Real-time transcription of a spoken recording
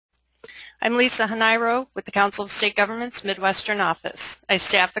I'm Lisa Hanairo with the Council of State Governments Midwestern Office. I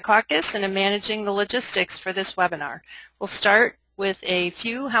staff the caucus and am managing the logistics for this webinar. We'll start with a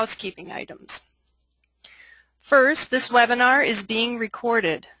few housekeeping items. First, this webinar is being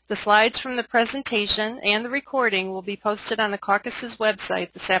recorded. The slides from the presentation and the recording will be posted on the caucus's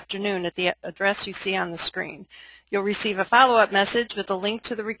website this afternoon at the address you see on the screen. You'll receive a follow-up message with a link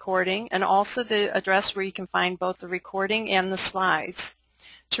to the recording and also the address where you can find both the recording and the slides.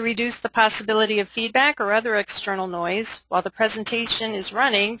 To reduce the possibility of feedback or other external noise, while the presentation is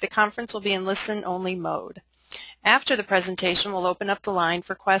running, the conference will be in listen-only mode. After the presentation, we'll open up the line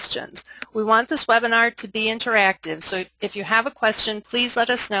for questions. We want this webinar to be interactive, so if you have a question, please let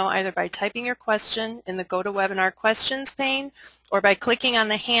us know either by typing your question in the GoToWebinar Questions pane or by clicking on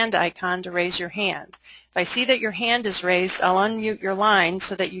the hand icon to raise your hand. If I see that your hand is raised, I'll unmute your line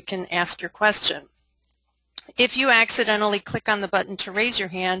so that you can ask your question. If you accidentally click on the button to raise your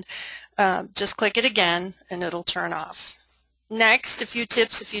hand, just click it again and it'll turn off. Next, a few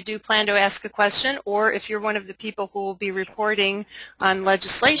tips if you do plan to ask a question or if you're one of the people who will be reporting on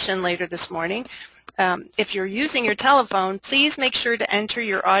legislation later this morning. If you're using your telephone, please make sure to enter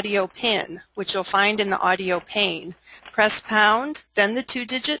your audio PIN, which you'll find in the audio pane. Press pound, then the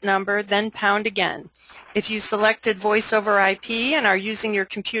 2-digit number, then pound again. If you selected Voice over IP and are using your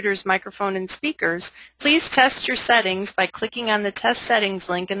computer's microphone and speakers, please test your settings by clicking on the Test Settings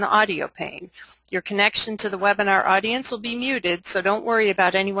link in the audio pane. Your connection to the webinar audience will be muted, so don't worry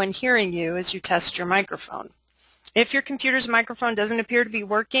about anyone hearing you as you test your microphone. If your computer's microphone doesn't appear to be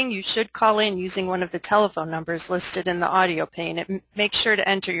working, you should call in using one of the telephone numbers listed in the audio pane and make sure to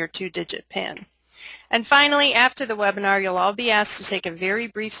enter your 2-digit PIN. And finally, after the webinar, you'll all be asked to take a very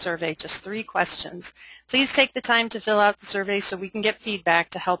brief survey, just 3 questions. Please take the time to fill out the survey so we can get feedback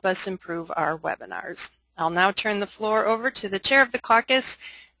to help us improve our webinars. I'll now turn the floor over to the Chair of the Caucus,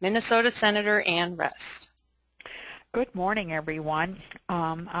 Minnesota Senator Ann Rest. Good morning, everyone.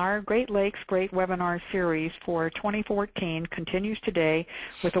 Our Great Lakes Great Webinar Series for 2014 continues today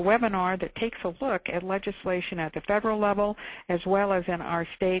with a webinar that takes a look at legislation at the federal level as well as in our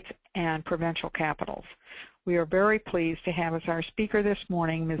states and provincial capitals. We are very pleased to have as our speaker this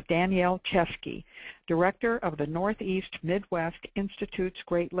morning Ms. Danielle Chesky, Director of the Northeast Midwest Institute's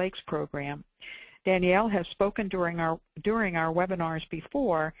Great Lakes Program. Danielle has spoken during our webinars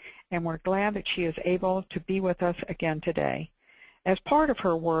before, and we're glad that she is able to be with us again today. As part of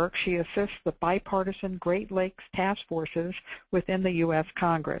her work, she assists the bipartisan Great Lakes task forces within the U.S.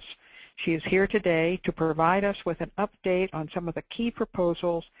 Congress. She is here today to provide us with an update on some of the key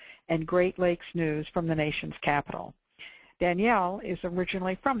proposals and Great Lakes news from the nation's capital. Danielle is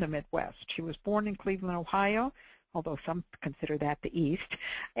originally from the Midwest. She was born in Cleveland, Ohio, although some consider that the East,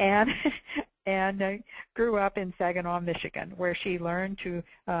 and grew up in Saginaw, Michigan, where she learned to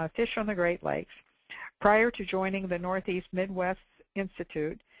fish on the Great Lakes. Prior to joining the Northeast Midwest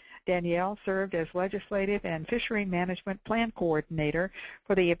Institute, Danielle served as Legislative and Fishery Management Plan Coordinator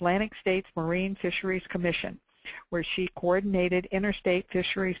for the Atlantic States Marine Fisheries Commission, where she coordinated interstate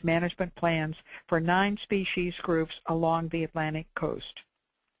fisheries management plans for 9 species groups along the Atlantic coast.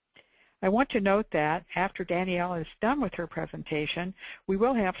 I want to note that after Danielle is done with her presentation, we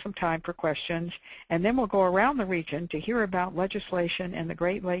will have some time for questions, and then we'll go around the region to hear about legislation in the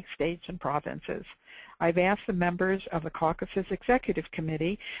Great Lakes states and provinces. I've asked the members of the caucus's executive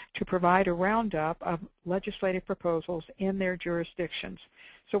committee to provide a roundup of legislative proposals in their jurisdictions.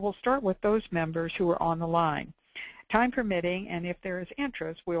 So we'll start with those members who are on the line. Time permitting, and if there is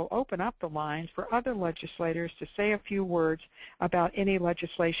interest, we'll open up the lines for other legislators to say a few words about any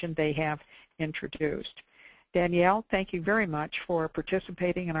legislation they have introduced. Danielle, thank you very much for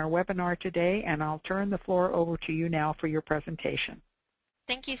participating in our webinar today, and I'll turn the floor over to you now for your presentation.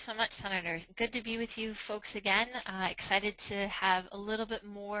 Thank you so much, Senator. Good to be with you folks again. Excited to have a little bit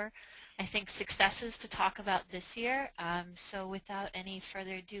more, I think, successes to talk about this year. So without any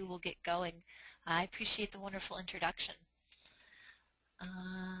further ado, we'll get going. I appreciate the wonderful introduction.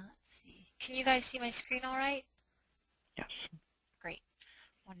 Let's see. Can you guys see my screen all right? Yes. Great.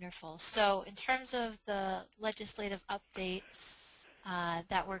 Wonderful. So in terms of the legislative update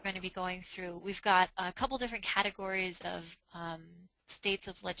that we're going to be going through, we've got a couple different categories of states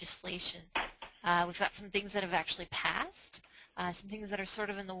of legislation. We've got some things that have actually passed, some things that are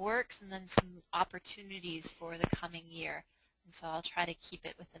sort of in the works, and then some opportunities for the coming year. And so I'll try to keep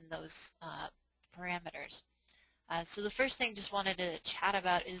it within those parameters. So the first thing just wanted to chat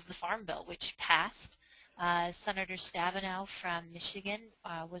about is the Farm Bill, which passed. Senator Stabenow from Michigan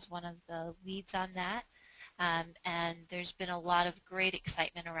was one of the leads on that. And there's been a lot of great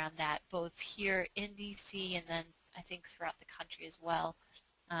excitement around that, both here in D.C. and then I think throughout the country as well.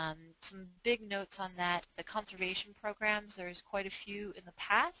 some big notes on that. The conservation programs, there's quite a few in the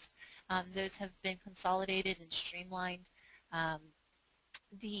past. Those have been consolidated and streamlined.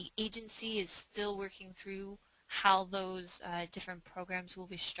 The agency is still working through how those different programs will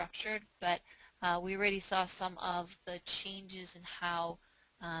be structured, but we already saw some of the changes in how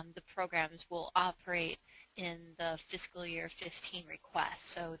the programs will operate in the fiscal year 15 request.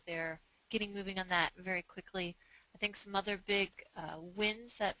 So they're getting moving on that very quickly. I think some other big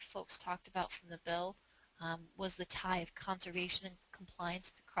wins that folks talked about from the bill was the tie of conservation and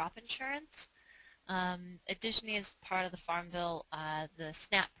compliance to crop insurance. Additionally, as part of the Farm Bill, the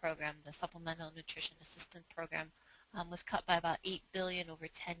SNAP program, the Supplemental Nutrition Assistance Program, was cut by about $8 billion over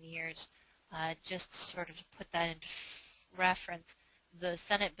 10 years. Just sort of to put that into reference, the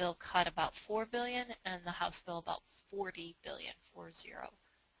Senate bill cut about $4 billion and the House bill about $40 billion, 40.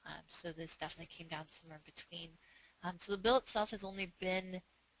 So this definitely came down somewhere in between. So the bill itself has only been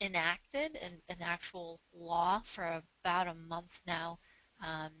enacted and an actual law for about a month now.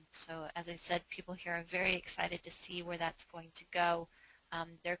 So as I said, people here are very excited to see where that's going to go.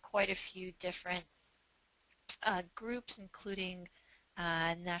 There are quite a few different groups, including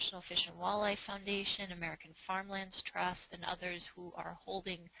National Fish and Wildlife Foundation, American Farmlands Trust, and others who are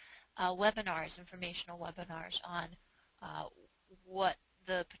holding webinars, informational webinars on what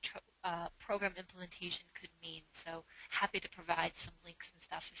the program implementation could mean. So happy to provide some links and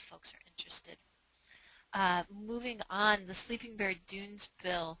stuff if folks are interested. Moving on, the Sleeping Bear Dunes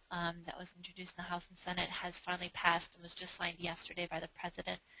bill that was introduced in the House and Senate has finally passed and was just signed yesterday by the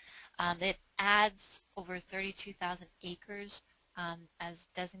President. It adds over 32,000 acres as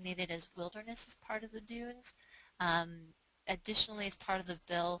designated as wilderness as part of the dunes. Additionally, as part of the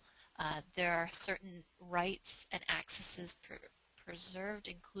bill, there are certain rights and accesses preserved,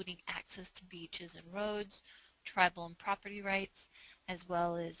 including access to beaches and roads, tribal and property rights, as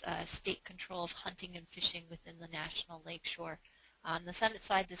well as state control of hunting and fishing within the national lakeshore. On the Senate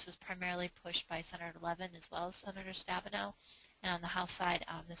side, this was primarily pushed by Senator Levin as well as Senator Stabenow. And on the House side,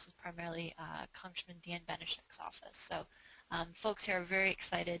 this was primarily Congressman Dan Benishek's office. So folks here are very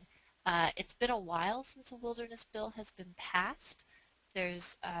excited. It's been a while since a wilderness bill has been passed.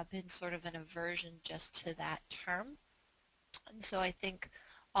 There's been sort of an aversion just to that term. And so I think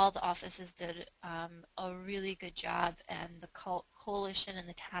all the offices did a really good job, and the coalition and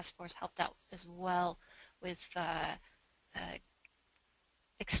the task force helped out as well with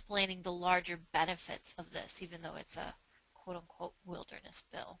explaining the larger benefits of this, even though it's a quote-unquote wilderness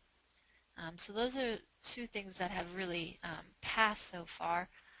bill. So those are two things that have really passed so far.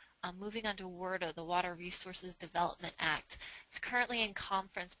 Moving on to WRDA, the Water Resources Development Act. It's currently in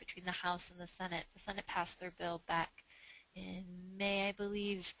conference between the House and the Senate. The Senate passed their bill back in May, I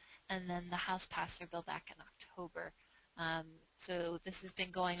believe, and then the House passed their bill back in October. So this has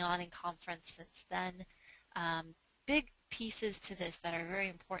been going on in conference since then. Big pieces to this that are very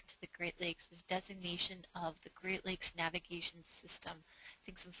important to the Great Lakes is designation of the Great Lakes Navigation System. I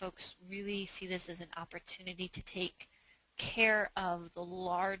think some folks really see this as an opportunity to take care of the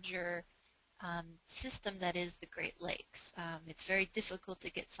larger system that is the Great Lakes. It's very difficult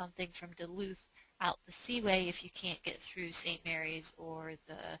to get something from Duluth out the Seaway if you can't get through St. Mary's or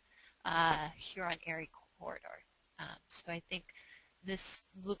the Huron-Erie corridor. So I think this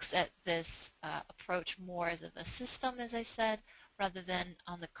looks at this approach more as of a system, as I said, rather than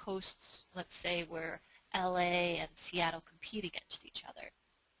on the coasts, let's say, where LA and Seattle compete against each other.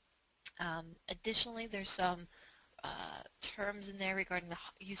 Additionally, there's some terms in there regarding the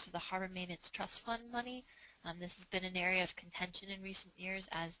use of the Harbor Maintenance Trust Fund money. This has been an area of contention in recent years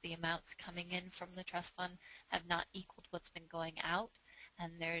as the amounts coming in from the trust fund have not equaled what's been going out,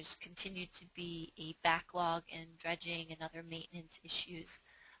 and there's continued to be a backlog in dredging and other maintenance issues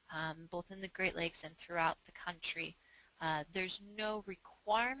both in the Great Lakes and throughout the country. There's no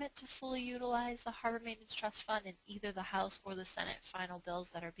requirement to fully utilize the Harbor Maintenance Trust Fund in either the House or the Senate final bills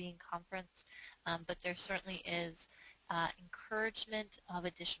that are being conferenced, but there certainly is encouragement of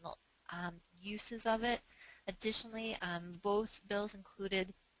additional uses of it. Additionally, both bills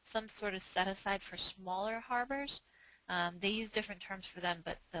included some sort of set-aside for smaller harbors. They use different terms for them,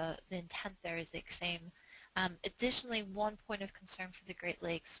 but the intent there is the same. Additionally, one point of concern for the Great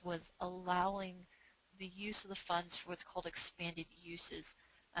Lakes was allowing the use of the funds for what's called expanded uses.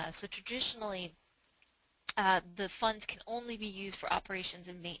 So traditionally, the funds can only be used for operations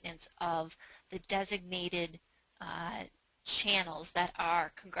and maintenance of the designated channels that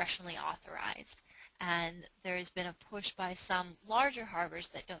are congressionally authorized. And there has been a push by some larger harbors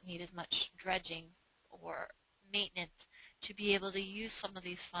that don't need as much dredging or maintenance to be able to use some of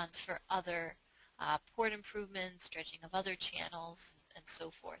these funds for other port improvements, dredging of other channels, and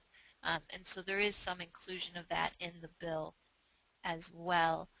so forth. And so there is some inclusion of that in the bill as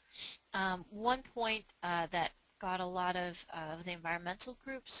well. One point that got a lot of the environmental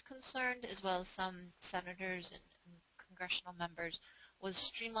groups concerned, as well as some senators and congressional members, was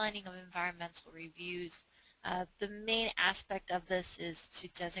streamlining of environmental reviews. The main aspect of this is to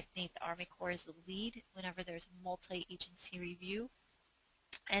designate the Army Corps as the lead whenever there's a multi-agency review,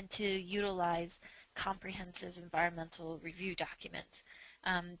 and to utilize comprehensive environmental review documents.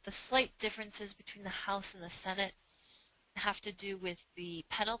 The slight differences between the House and the Senate have to do with the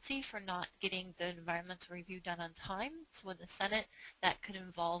penalty for not getting the environmental review done on time. So in the Senate, that could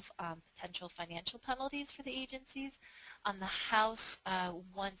involve potential financial penalties for the agencies. On the House,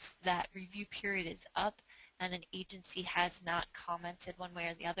 once that review period is up and an agency has not commented one way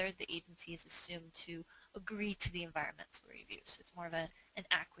or the other, the agency is assumed to agree to the environmental review. So it's more of an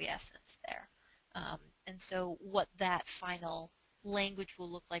acquiescence there. And so what that final language will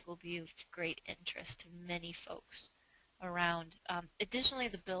look like will be of great interest to many folks around. Additionally,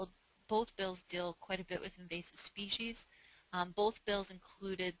 both bills deal quite a bit with invasive species. Both bills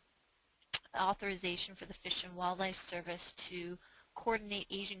included authorization for the Fish and Wildlife Service to coordinate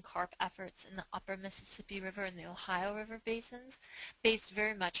Asian carp efforts in the upper Mississippi River and the Ohio River basins, based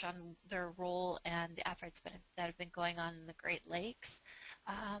very much on their role and the efforts that have been going on in the Great Lakes.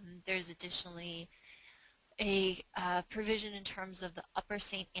 There's additionally a provision in terms of the upper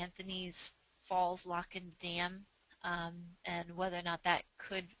St. Anthony's Falls Lock-in Dam and whether or not that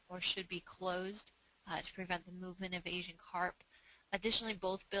could or should be closed to prevent the movement of Asian carp. Additionally,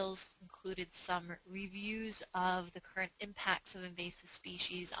 both bills included some reviews of the current impacts of invasive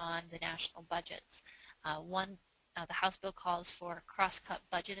species on the national budgets. The House bill calls for a cross-cut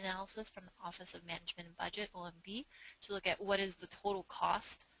budget analysis from the Office of Management and Budget, OMB, to look at what is the total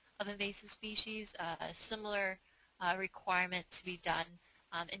cost of invasive species, a similar requirement to be done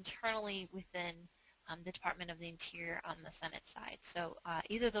internally within the Department of the Interior on the Senate side. So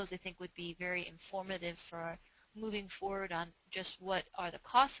either of those I think would be very informative for moving forward on just what are the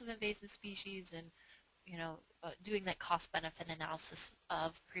costs of invasive species and doing that cost-benefit analysis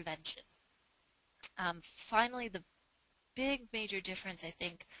of prevention. Finally, the big major difference I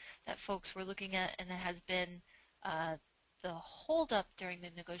think that folks were looking at, and that has been the holdup during the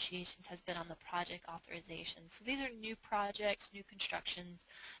negotiations, has been on the project authorization. So these are new projects, new constructions,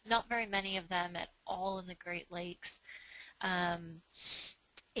 not very many of them at all in the Great Lakes.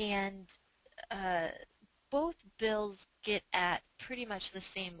 Both bills get at pretty much the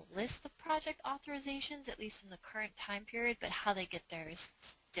same list of project authorizations, at least in the current time period, but how they get there is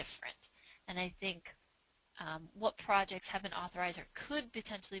different. And I think what projects have been authorized or could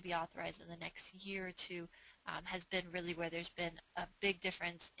potentially be authorized in the next year or two has been really where there's been a big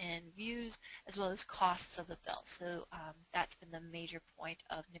difference in views as well as costs of the bill. So that's been the major point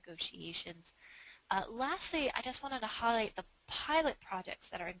of negotiations. Lastly, I just wanted to highlight the pilot projects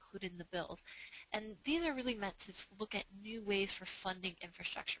that are included in the bills. And these are really meant to look at new ways for funding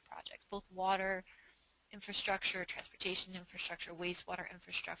infrastructure projects, both water infrastructure, transportation infrastructure, wastewater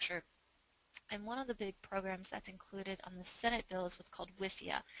infrastructure. And one of the big programs that's included on the Senate bill is what's called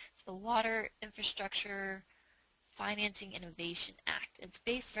WIFIA. It's the Water Infrastructure Financing Innovation Act. It's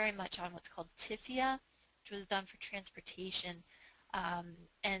based very much on what's called TIFIA, which was done for transportation.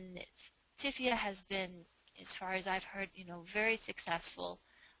 And TIFIA has been, as far as I've heard, very successful.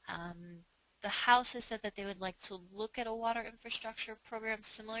 The House has said that they would like to look at a water infrastructure program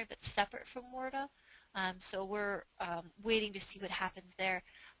similar but separate from WRDA. So we're waiting to see what happens there.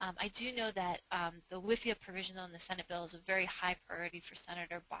 I do know that the WIFIA provision on the Senate bill is a very high priority for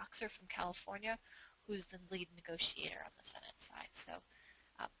Senator Boxer from California, who's the lead negotiator on the Senate side. So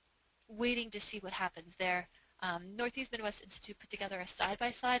waiting to see what happens there. Northeast Midwest Institute put together a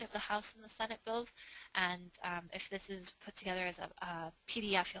side-by-side of the House and the Senate bills, and if this is put together as a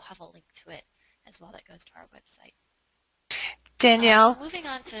PDF, you'll have a link to it as well that goes to our website. Danielle? Moving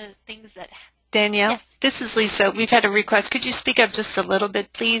on to things that... Danielle, yes. This is Lisa. We've had a request. Could you speak up just a little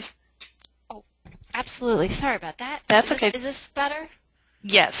bit, please? Oh, absolutely. Sorry about that. That's okay. Is this better?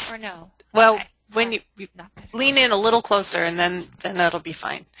 Yes. Or no? Well, okay. when you lean in a little closer, and then that'll be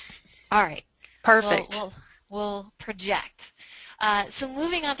fine. All right. Perfect. We'll project. So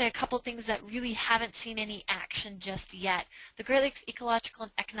moving on to a couple things that really haven't seen any action just yet. The Great Lakes Ecological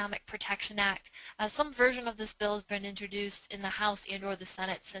and Economic Protection Act. Some version of this bill has been introduced in the House and or the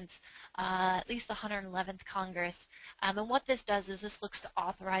Senate since at least the 111th Congress. And what this does is this looks to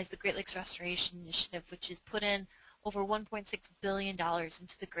authorize the Great Lakes Restoration Initiative, which has put in over $1.6 billion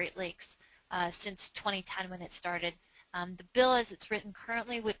into the Great Lakes since 2010 when it started. The bill as it's written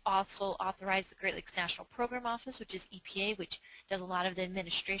currently would also authorize the Great Lakes National Program Office, which is EPA, which does a lot of the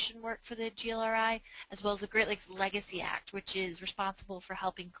administration work for the GLRI, as well as the Great Lakes Legacy Act, which is responsible for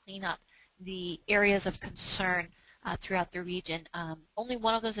helping clean up the areas of concern throughout the region. Only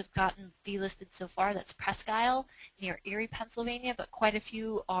one of those have gotten delisted so far, that's Presque Isle near Erie, Pennsylvania, but quite a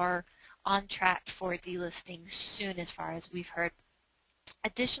few are on track for delisting soon as far as we've heard.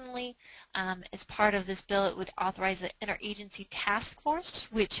 Additionally, as part of this bill, it would authorize an interagency task force,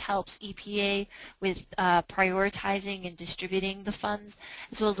 which helps EPA with prioritizing and distributing the funds,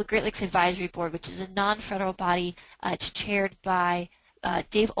 as well as the Great Lakes Advisory Board, which is a non-federal body. It's chaired by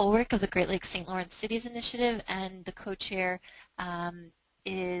Dave Ulrich of the Great Lakes St. Lawrence Cities Initiative, and the co-chair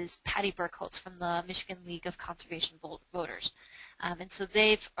is Patty Burkholz from the Michigan League of Conservation Voters. And so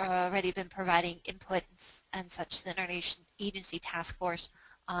they've already been providing input and such to the interagency task force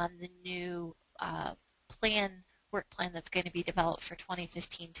on the new work plan that's going to be developed for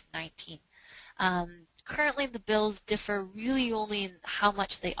 2015 to 19. Currently, the bills differ really only in how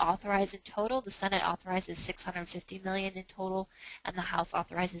much they authorize in total. The Senate authorizes $650 million in total, and the House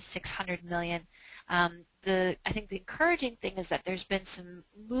authorizes $600 million. I think the encouraging thing is that there's been some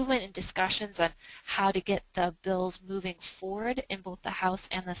movement and discussions on how to get the bills moving forward in both the House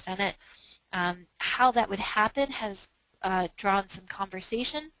and the Senate. How that would happen has drawn some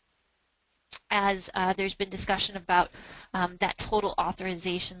conversation, as there's been discussion about that total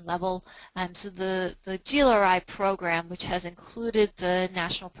authorization level. So the GLRI program, which has included the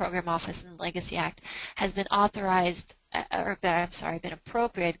National Program Office and the Legacy Act, has been authorized, been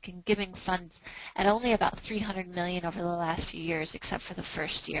appropriated, giving funds at only about $300 million over the last few years, except for the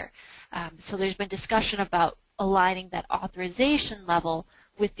first year. So there's been discussion about aligning that authorization level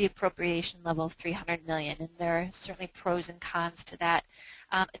with the appropriation level of $300 million, and there are certainly pros and cons to that.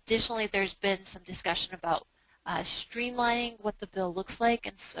 Additionally, there's been some discussion about streamlining what the bill looks like,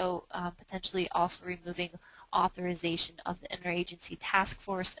 and so potentially also removing authorization of the Interagency Task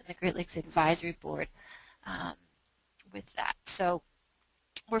Force and the Great Lakes Advisory Board with that. So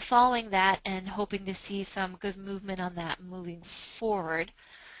we're following that and hoping to see some good movement on that moving forward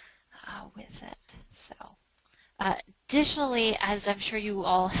with it. So. Additionally, as I'm sure you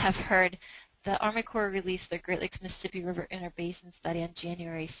all have heard, the Army Corps released their Great Lakes Mississippi River Interbasin Study on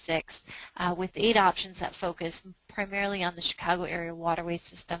January 6th with 8 options that focus primarily on the Chicago area waterway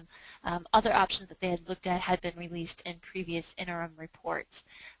system. Other options that they had looked at had been released in previous interim reports.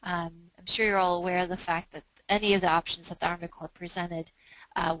 I'm sure you're all aware of the fact that any of the options that the Army Corps presented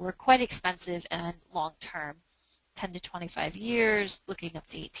were quite expensive and long-term, 10 to 25 years, looking up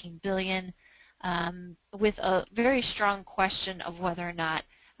to $18 billion. With a very strong question of whether or not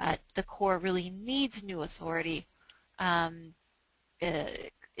the Corps really needs new authority.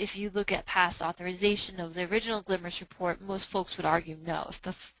 If you look at past authorization of the original Glimmers report, most folks would argue no.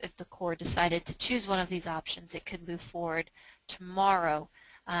 If the Corps decided to choose one of these options, it could move forward tomorrow.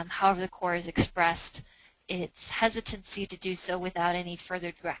 However, the Corps has expressed its hesitancy to do so without any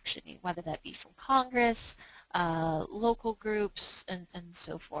further direction, whether that be from Congress, local groups, and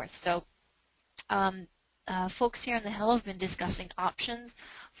so forth. So. Folks here on the Hill have been discussing options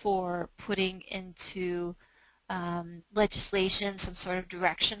for putting into legislation some sort of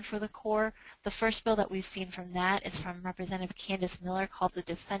direction for the Corps. The first bill that we've seen from that is from Representative Candace Miller, called the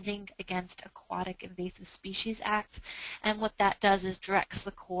Defending Against Aquatic Invasive Species Act, and what that does is directs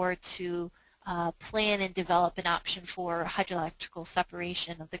the Corps to plan and develop an option for hydroelectrical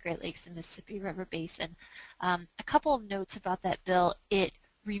separation of the Great Lakes and Mississippi River Basin. A couple of notes about that bill: it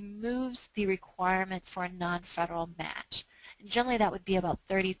removes the requirement for a non-federal match. And generally that would be about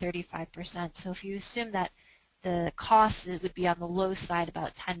 30–35%. So if you assume that the cost would be on the low side,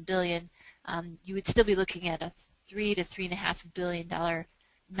 about $10 billion, you would still be looking at a $3 to $3.5 billion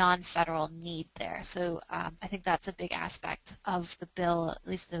non-federal need there. So I think that's a big aspect of the bill, at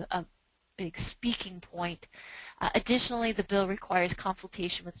least a big speaking point. Additionally, the bill requires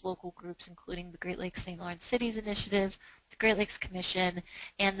consultation with local groups, including the Great Lakes St. Lawrence Cities Initiative, the Great Lakes Commission,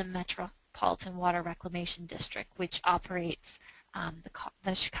 and the Metropolitan Water Reclamation District, which operates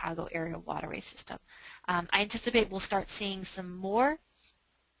the Chicago area waterway system. I anticipate we'll start seeing some more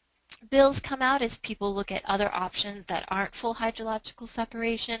bills come out as people look at other options that aren't full hydrological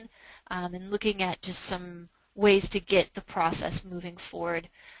separation, and looking at just some ways to get the process moving forward.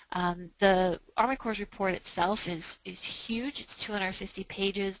 The Army Corps' report itself is huge. It's 250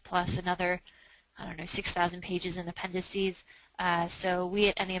 pages plus another, 6,000 pages in appendices. So we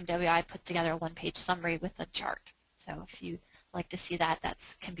at NEMWI put together a one-page summary with a chart. So if you like to see that, that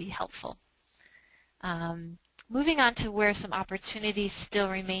can be helpful. Moving on to where some opportunities still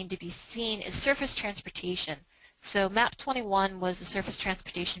remain to be seen is surface transportation. So MAP 21 was the surface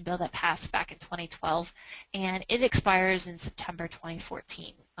transportation bill that passed back in 2012, and it expires in September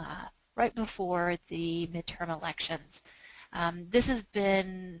 2014, right before the midterm elections. This is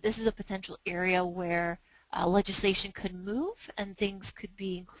a potential area where legislation could move and things could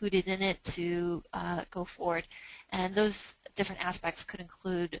be included in it to go forward. And those different aspects could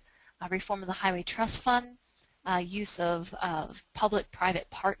include reform of the Highway Trust Fund, use of public-private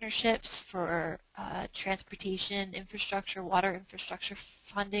partnerships for transportation infrastructure, water infrastructure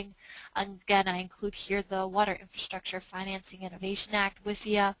funding. Again, I include here the Water Infrastructure Financing Innovation Act,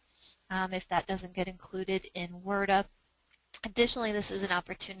 WIFIA, if that doesn't get included in WRDA. Additionally, this is an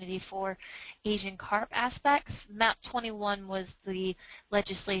opportunity for Asian carp aspects. MAP 21 was the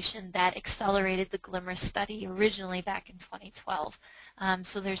legislation that accelerated the GLMR study originally back in 2012.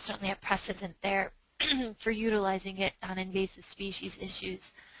 So there's certainly a precedent there for utilizing it on invasive species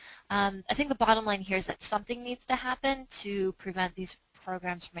issues. I think the bottom line here is that something needs to happen to prevent these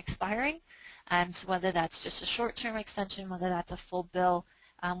programs from expiring. So whether that's just a short-term extension, whether that's a full bill,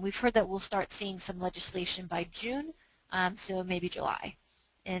 we've heard that we'll start seeing some legislation by June. So maybe July,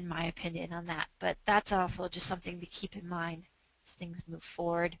 in my opinion, on that. But that's also just something to keep in mind as things move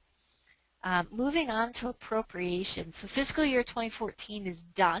forward. Moving on to appropriations. So fiscal year 2014 is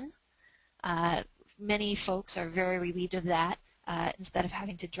done. Many folks are very relieved of that instead of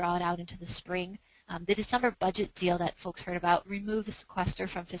having to draw it out into the spring. The December budget deal that folks heard about removed the sequester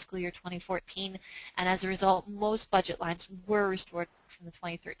from fiscal year 2014, and as a result, most budget lines were restored from the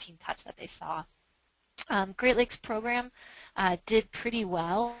 2013 cuts that they saw. Great Lakes program did pretty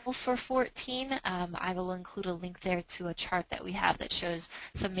well for 14. I will include a link there to a chart that we have that shows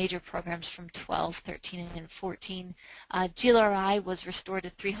some major programs from 12, 13, and 14. GLRI was restored to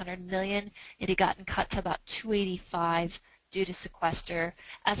 $300 million. It had gotten cut to about $285 due to sequester.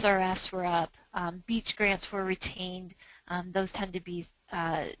 SRFs were up. Beach grants were retained. Those tend to be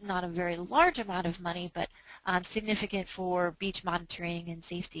not a very large amount of money, but significant for beach monitoring and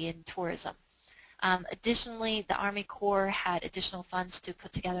safety and tourism. Additionally, the Army Corps had additional funds to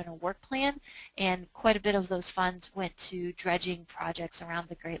put together a work plan, and quite a bit of those funds went to dredging projects around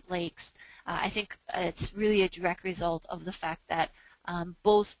the Great Lakes. I think it's really a direct result of the fact that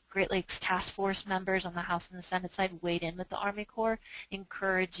both Great Lakes Task Force members on the House and the Senate side weighed in with the Army Corps,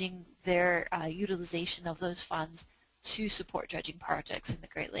 encouraging their utilization of those funds to support dredging projects in the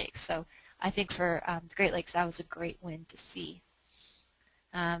Great Lakes. So I think for the Great Lakes, that was a great win to see.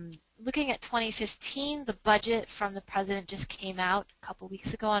 Looking at 2015, the budget from the President just came out a couple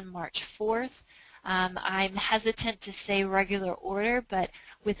weeks ago on March 4th. I'm hesitant to say regular order, but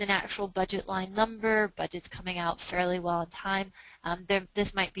with an actual budget line number, budgets coming out fairly well in time,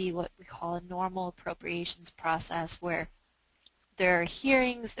 this might be what we call a normal appropriations process where there are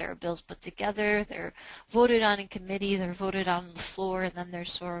hearings, there are bills put together, they're voted on in committee, they're voted on the floor, and then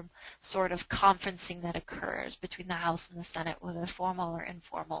there's sort of conferencing that occurs between the House and the Senate, whether formal or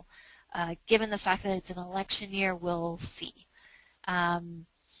informal. Given the fact that it's an election year, we'll see.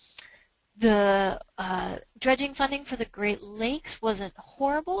 The dredging funding for the Great Lakes wasn't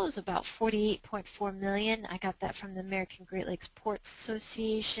horrible. It was about $48.4 million. I got that from the American Great Lakes Ports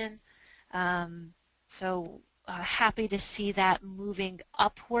Association. Happy to see that moving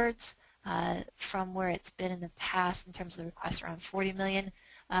upwards from where it's been in the past in terms of the request around $40 million.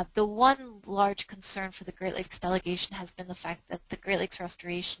 The one large concern for the Great Lakes delegation has been the fact that the Great Lakes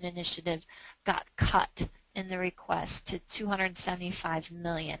Restoration Initiative got cut in the request to $275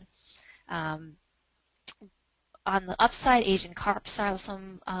 million. On the upside, Asian carp saw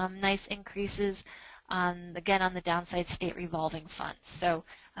some nice increases. Again, on the downside, state revolving funds. So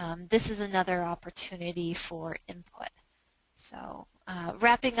this is another opportunity for input. So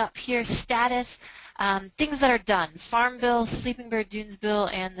wrapping up here, status, things that are done. Farm Bill, Sleeping Bear Dunes Bill,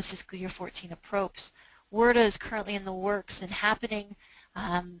 and the fiscal year 14 approps. WRDA is currently in the works and happening.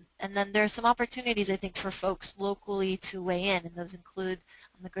 And then there are some opportunities, I think, for folks locally to weigh in, and those include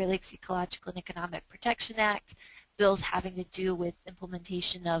the Great Lakes Ecological and Economic Protection Act, bills having to do with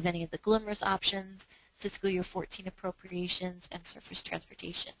implementation of any of the GLMRS options, fiscal year 14 appropriations, and surface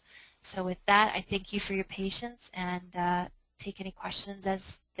transportation. So with that, I thank you for your patience and take any questions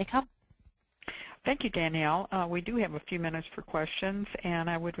as they come. Thank you, Danielle. We do have a few minutes for questions, and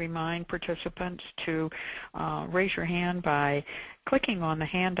I would remind participants to raise your hand by clicking on the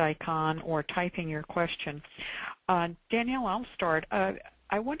hand icon or typing your question. Danielle, I'll start.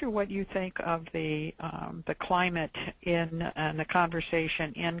 I wonder what you think of the climate in the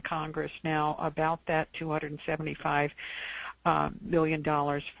conversation in Congress now about that $275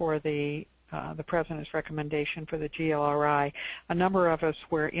 million for the the President's recommendation for the GLRI. A number of us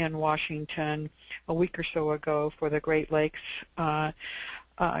were in Washington a week or so ago for the Great Lakes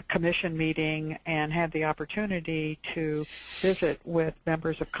Commission meeting and had the opportunity to visit with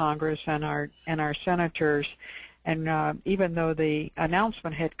members of Congress and our senators. And even though the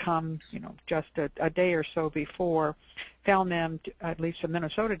announcement had come, just a day or so before, found them, at least the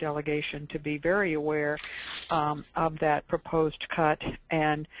Minnesota delegation, to be very aware of that proposed cut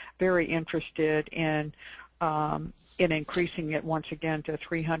and very interested in increasing it once again to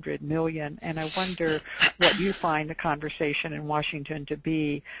 $300 million. And I wonder what you find the conversation in Washington to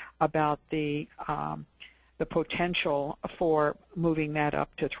be about the potential for moving that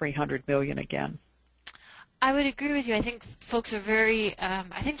up to $300 million again. I would agree with you. I think folks are very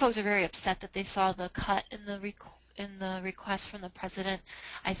upset that they saw the cut in the request from the President.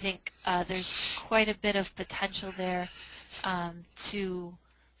 I think there's quite a bit of potential there to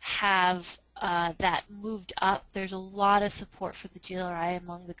have that moved up. There's a lot of support for the GLRI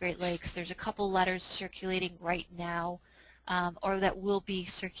among the Great Lakes. There's a couple letters circulating right now, or that will be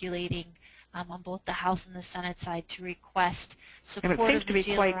circulating on both the House and the Senate side to request support of the GLRI. And it seems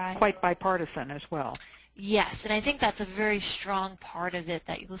to be quite bipartisan as well. Yes, and I think that's a very strong part of it,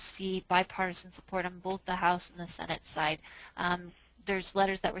 that you'll see bipartisan support on both the House and the Senate side. There's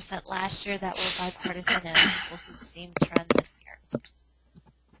letters that were sent last year that were bipartisan, and I think we'll see the same trend this year.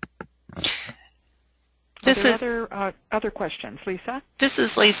 Other questions, Lisa? This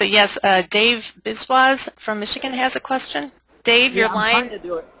is Lisa. Yes, Dave Biswas from Michigan has a question. Dave, your line. I'm trying to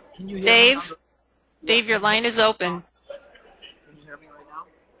do it. Can you hear Dave, me? Dave, your line is open. Can you hear me right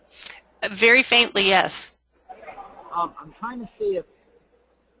now? Very faintly, yes. I'm trying to see if.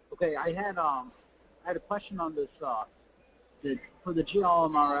 Okay, I had a question on this. For the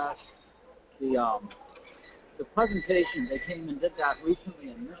GLMRS, the presentation, they came and did that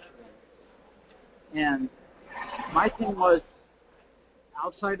recently in Michigan, and my thing was,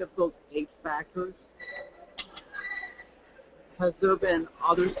 outside of those 8 factors, has there been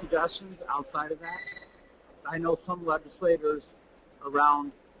other suggestions outside of that? I know some legislators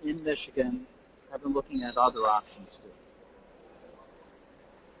around in Michigan have been looking at other options too.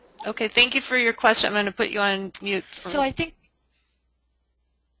 Okay, thank you for your question. I'm going to put you on mute. So I think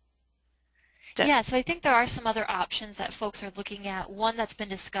there are some other options that folks are looking at. One that's been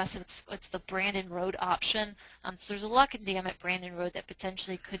discussed, it's the Brandon Road option. So there's a lock and dam at Brandon Road that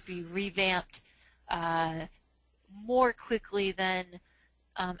potentially could be revamped more quickly than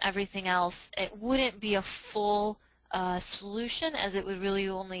everything else. It wouldn't be a full solution, as it would really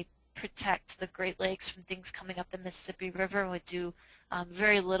only protect the Great Lakes from things coming up the Mississippi River. It would do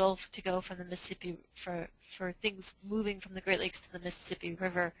very little to go from the Mississippi for things moving from the Great Lakes to the Mississippi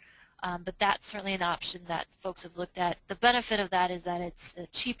River. But that's certainly an option that folks have looked at. The benefit of that is that it's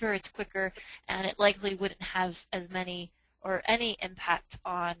cheaper, it's quicker, and it likely wouldn't have as many or any impact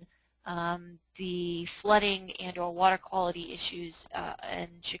on the flooding and or water quality issues in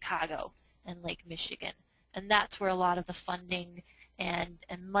Chicago and Lake Michigan. And that's where a lot of the funding and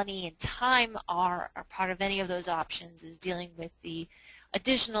money and time are part of any of those options, is dealing with the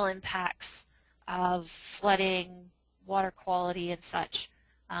additional impacts of flooding, water quality, and such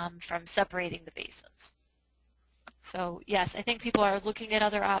from separating the basins. So yes, I think people are looking at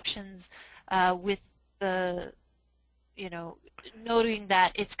other options with the, noting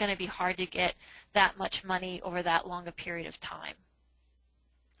that it's going to be hard to get that much money over that long a period of time.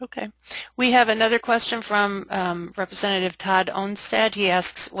 Okay. We have another question from Representative Todd Onstad. He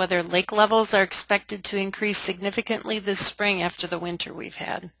asks whether lake levels are expected to increase significantly this spring after the winter we've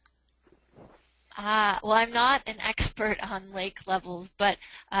had. Well, I'm not an expert on lake levels, but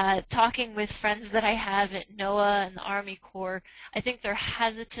talking with friends that I have at NOAA and the Army Corps, I think they're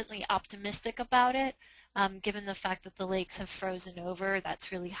hesitantly optimistic about it. Given the fact that the lakes have frozen over,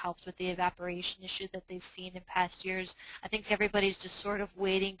 that's really helped with the evaporation issue that they've seen in past years. I think everybody's just sort of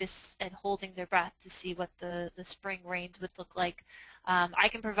waiting and holding their breath to see what the spring rains would look like. I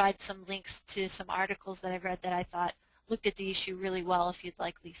can provide some links to some articles that I've read that I thought looked at the issue really well, if you'd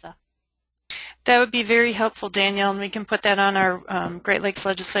like, Lisa. That would be very helpful, Danielle, and we can put that on our Great Lakes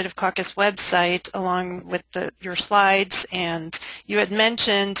Legislative Caucus website along with your slides. And you had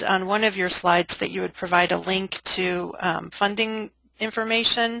mentioned on one of your slides that you would provide a link to funding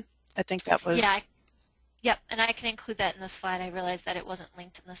information. I think that was... Yeah, yep, and I can include that in the slide. I realized that it wasn't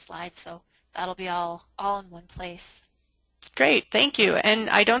linked in the slide, so that'll be all in one place. Great, thank you.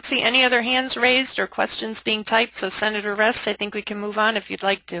 And I don't see any other hands raised or questions being typed, so Senator Rest, I think we can move on if you'd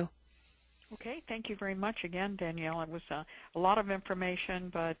like to. Okay, thank you very much again, Danielle. It was a lot of information,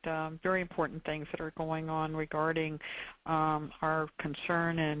 but very important things that are going on regarding our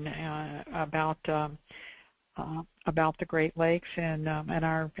concern and about the Great Lakes and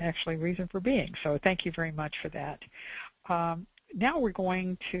our actually reason for being. So thank you very much for that. Now we're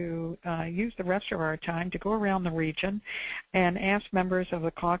going to use the rest of our time to go around the region and ask members of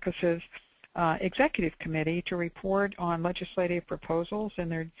the caucus's Executive Committee to report on legislative proposals in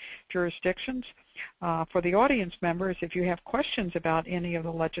their jurisdictions. For the audience members, if you have questions about any of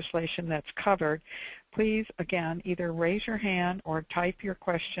the legislation that's covered, please, again, either raise your hand or type your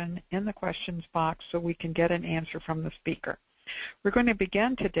question in the questions box so we can get an answer from the speaker. We're going to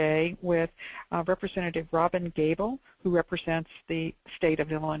begin today with Representative Robin Gable, who represents the state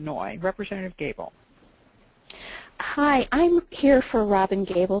of Illinois. Representative Gable. Hi, I'm here for Robin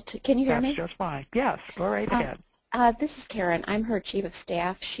Gable. Can you hear me? That's just fine. Yes, go right ahead. This is Karen. I'm her chief of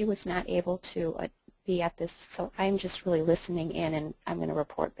staff. She was not able to be at this, so I'm just really listening in, and I'm going to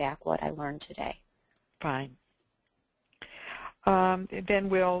report back what I learned today. Fine. Then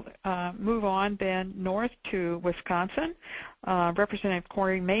we'll move on then north to Wisconsin. Representative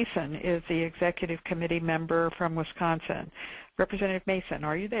Corey Mason is the Executive Committee member from Wisconsin. Representative Mason,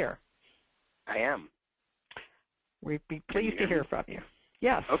 are you there? I am. We'd be pleased to hear from you.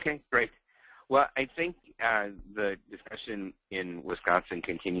 Yes. Okay, great. Well, I think the discussion in Wisconsin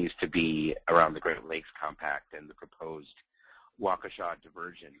continues to be around the Great Lakes Compact and the proposed Waukesha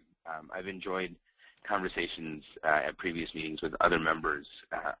diversion. I've enjoyed conversations at previous meetings with other members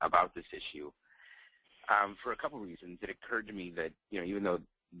about this issue for a couple of reasons. It occurred to me that, even though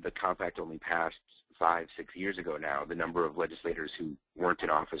the compact only passed 5-6 years ago now, the number of legislators who weren't in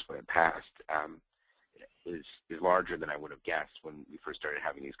office when it passed is larger than I would have guessed when we first started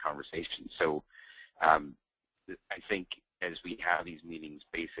having these conversations. So I think as we have these meetings,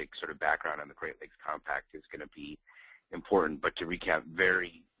 basic sort of background on the Great Lakes Compact is going to be important. But to recap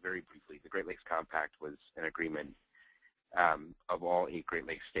very, very briefly, the Great Lakes Compact was an agreement of all 8 Great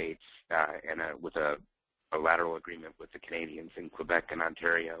Lakes states and with a bilateral agreement with the Canadians in Quebec and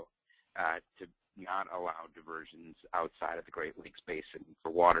Ontario to not allow diversions outside of the Great Lakes Basin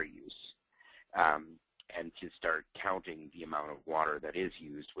for water use. And to start counting the amount of water that is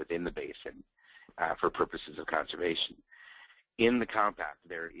used within the basin for purposes of conservation. In the compact,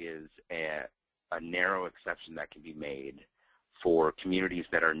 there is a narrow exception that can be made for communities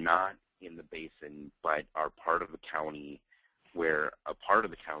that are not in the basin but are part of the county where a part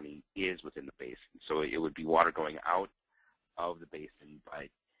of the county is within the basin. So it would be water going out of the basin, but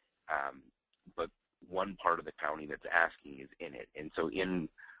one part of the county that's asking is in it. And so in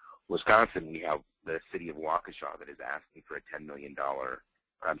Wisconsin, we have the city of Waukesha that is asking for a 10 million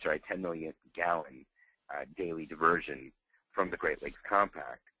gallon daily diversion from the Great Lakes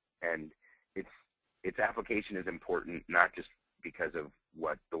Compact. And its application is important not just because of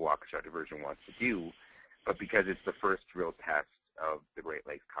what the Waukesha diversion wants to do, but because it's the first real test of the Great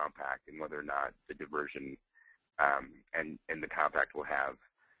Lakes Compact and whether or not the diversion and the compact will have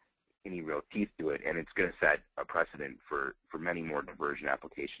any real teeth to it, and it's going to set a precedent for many more diversion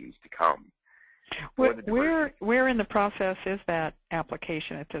applications to come. Where in the process is that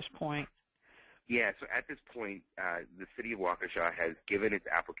application at this point? Yeah, so at this point, the city of Waukesha has given its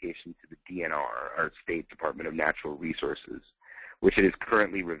application to the DNR, our State Department of Natural Resources, which it is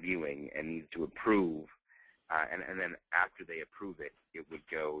currently reviewing and needs to approve. And then after they approve it, it would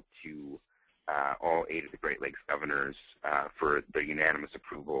go to all 8 of the Great Lakes governors for their unanimous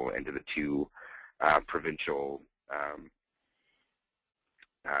approval, and to the 2 provincial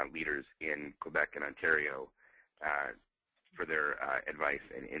leaders in Quebec and Ontario for their advice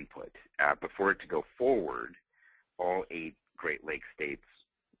and input. But for it to go forward, all 8 Great Lakes states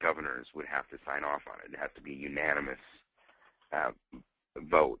governors would have to sign off on it. It has to be a unanimous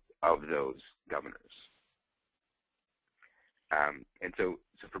vote of those governors. And so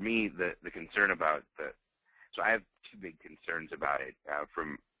for me, the concern about so I have 2 big concerns about it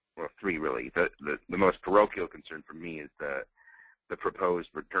well, 3 really. The most parochial concern for me is the proposed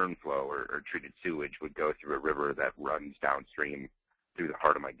return flow or treated sewage would go through a river that runs downstream through the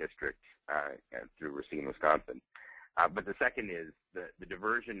heart of my district, through Racine, Wisconsin. But the second is the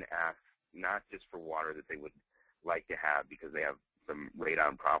diversion asks not just for water that they would like to have because they have some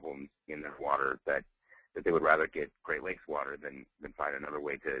radon problems in their water that they would rather get Great Lakes water than find another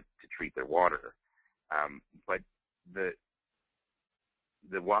way to treat their water. But the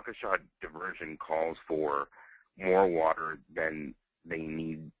Waukesha diversion calls for more water than they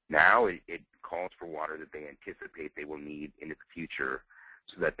need now. It calls for water that they anticipate they will need into the future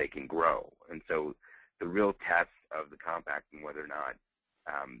so that they can grow. And so the real test of the compact and whether or not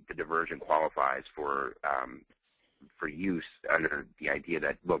the diversion qualifies for use under the idea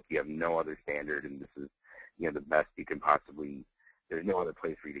that, look, you have no other standard and this is the best you can possibly, there's no other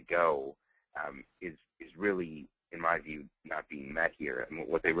place for you to go, is really, in my view, not being met here. And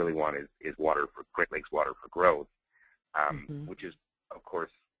what they really want is water for Great Lakes water for growth, which is, of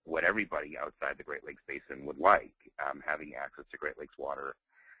course, what everybody outside the Great Lakes Basin would like, having access to Great Lakes water,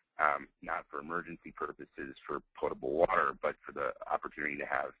 not for emergency purposes for potable water, but for the opportunity to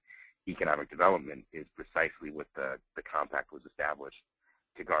have economic development, is precisely what the compact was established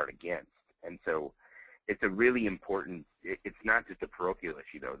to guard against. And so it's a really important, it's not just a parochial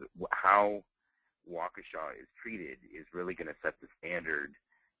issue, though. How Waukesha is treated is really going to set the standard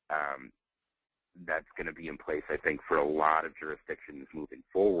that's going to be in place, I think, for a lot of jurisdictions moving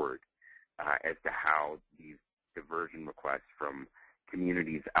forward as to how these diversion requests from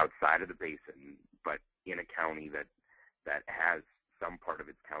communities outside of the basin, but in a county that has some part of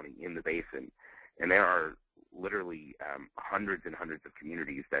its county in the basin. And there are literally hundreds and hundreds of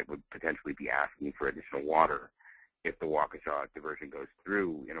communities that would potentially be asking for additional water if the Waukesha diversion goes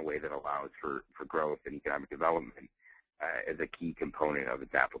through in a way that allows for growth and economic development as a key component of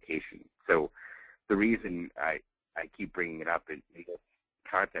its application. So the reason I keep bringing it up in this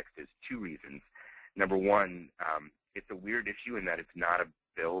context is two reasons. Number one, it's a weird issue in that it's not a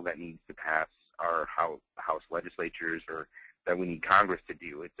bill that needs to pass our House legislatures or that we need Congress to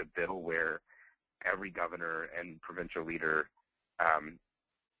do. It's a bill where every governor and provincial leader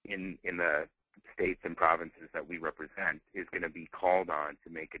in the states and provinces that we represent is going to be called on to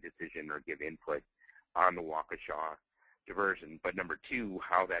make a decision or give input on the Waukesha diversion. But number two,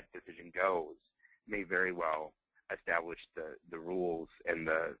 how that decision goes may very well establish the rules and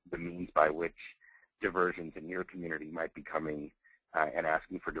the means by which diversions in your community might be coming and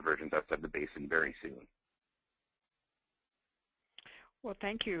asking for diversions outside the basin very soon. Well,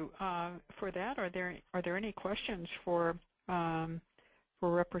 thank you for that. Are there any questions for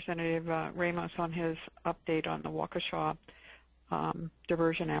Representative Ramos on his update on the Waukesha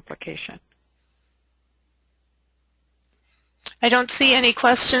diversion application? I don't see any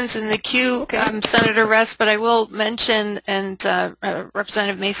questions in the queue, okay. Senator Rest, but I will mention, and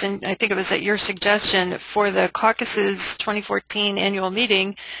Representative Mason, I think it was at your suggestion, for the caucus's 2014 annual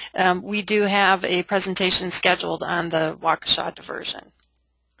meeting, we do have a presentation scheduled on the Waukesha diversion.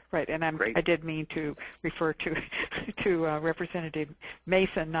 Right, and I did mean to refer to Representative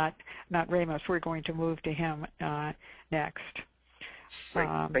Mason, not Ramos. We're going to move to him next. Great.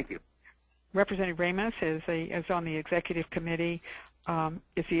 Thank you. Representative Ramos is on the executive committee.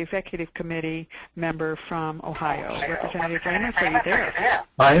 Is the executive committee member from Ohio? Representative Ramos, are you there?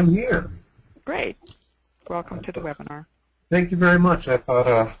 I am here. Great. Welcome to the webinar. Thank you very much. I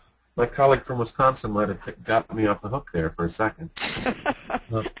thought my colleague from Wisconsin might have got me off the hook there for a second.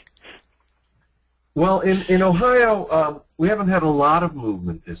 Well, in Ohio, we haven't had a lot of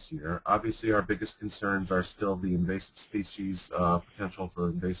movement this year. Obviously, our biggest concerns are still the invasive species, potential for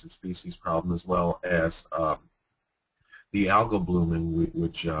invasive species problem, as well as the algal blooming,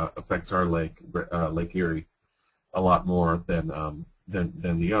 which affects our lake, Lake Erie, a lot more than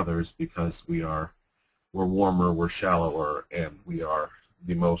the others, because we're warmer, we're shallower, and we are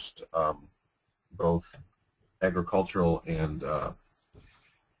the most both agricultural and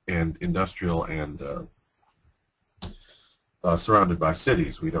industrial and surrounded by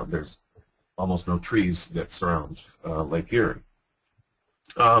cities. There's almost no trees that surround Lake Erie.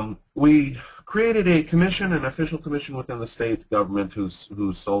 We created a commission, an official commission within the state government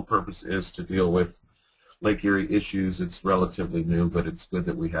whose sole purpose is to deal with Lake Erie issues. It's relatively new, but it's good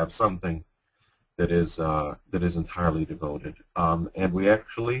that we have something that is entirely devoted. And we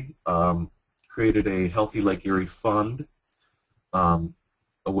actually created a Healthy Lake Erie Fund,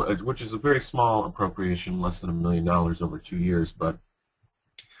 which is a very small appropriation, less than $1 million over 2 years, but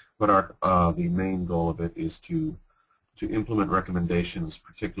the main goal of it is to implement recommendations,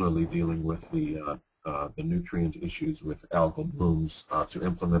 particularly dealing with the nutrient issues with algal blooms, to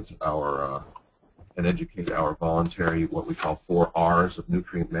implement our and educate our voluntary, what we call 4 R's of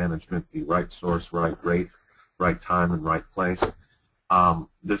nutrient management: the right source, right rate, right time, and right place.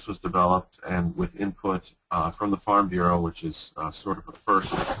 This was developed and with input from the Farm Bureau, which is sort of a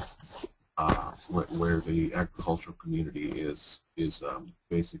first where the agricultural community is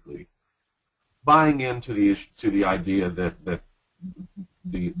basically buying into the idea that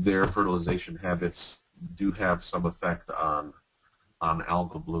their fertilization habits do have some effect on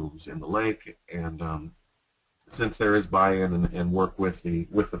algal blooms in the lake, and since there is buy-in and work with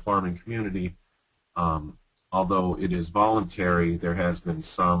the farming community, although it is voluntary, there has been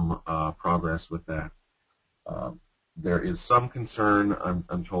some progress with that. There is some concern,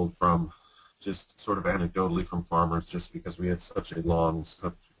 I'm told, from just sort of anecdotally from farmers, just because we had such a long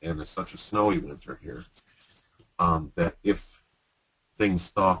and such a snowy winter here, that if things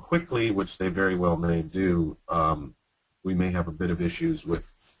thaw quickly, which they very well may do, we may have a bit of issues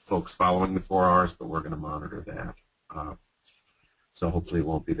with folks following the 4 hours, but we're going to monitor that. So hopefully it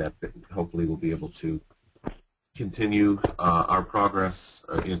won't be that big. Hopefully we'll be able to continue our progress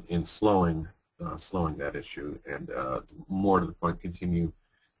in slowing that issue, and more to the point, continue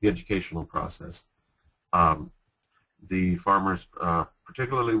the educational process. The farmers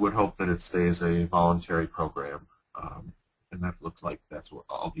particularly would hope that it stays a voluntary program, and that looks like that's what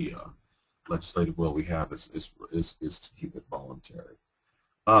all the legislative will we have is to keep it voluntary.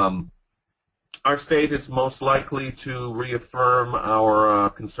 Our state is most likely to reaffirm our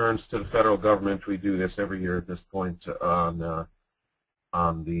concerns to the federal government. We do this every year at this point on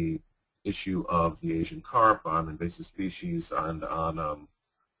the issue of the Asian carp, on invasive species, and on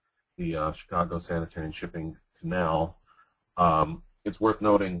the Chicago Sanitary and Shipping Canal. It's worth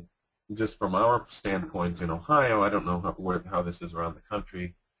noting, just from our standpoint in Ohio, I don't know how this is around the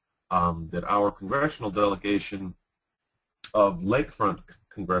country, that our congressional delegation of lakefront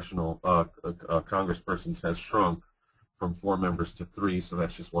congressional congresspersons has shrunk from 4 members to 3, so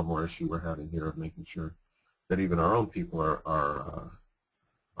that's just one more issue we're having here of making sure that even our own people are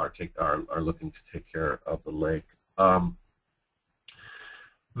looking to take care of the lake.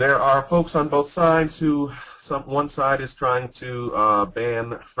 There are folks on both sides who, one side is trying to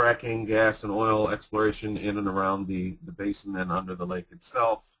ban fracking, gas, and oil exploration in and around the basin and under the lake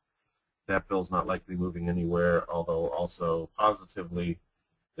itself. That bill's not likely moving anywhere, although also positively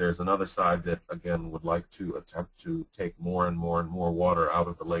there's another side that, again, would like to attempt to take more and more and more water out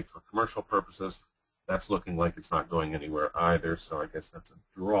of the lake for commercial purposes. That's looking like it's not going anywhere either, so I guess that's a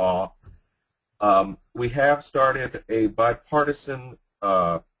draw. We have started a bipartisan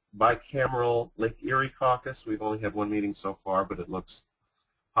bicameral Lake Erie caucus. We've only had 1 meeting so far, but it looks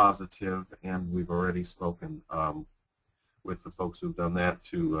positive, and we've already spoken with the folks who've done that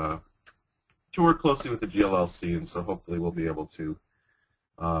to work closely with the GLLC, and so hopefully we'll be able to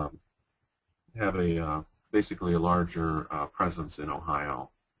have basically a larger presence in Ohio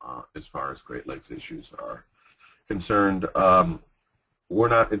as far as Great Lakes issues are concerned. We're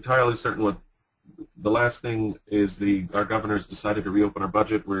not entirely certain what the last thing is. Our governor's decided to reopen our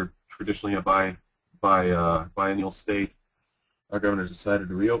budget. We're traditionally a biennial state. Our governor's decided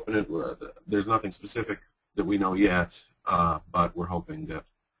to reopen it. There's nothing specific that we know yet, but we're hoping that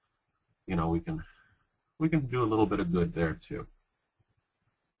we can do a little bit of good there too.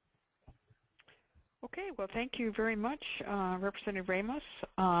 Okay, well, thank you very much, Representative Ramos.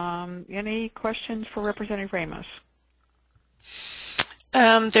 Any questions for Representative Ramos?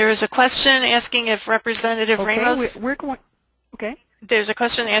 There is a question asking if Representative Ramos. We're going. Okay. There's a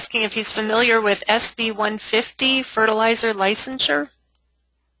question asking if he's familiar with SB 150 fertilizer licensure.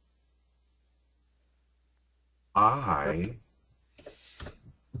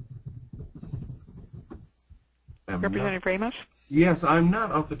 Representative Ramos? Yes, I'm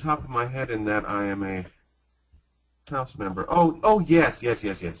not off the top of my head in that I am a House member. Oh, yes.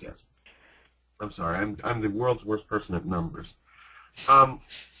 I'm sorry, I'm the world's worst person at numbers.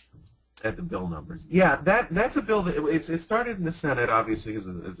 At the bill numbers. Yeah, that's a bill that it started in the Senate, obviously, as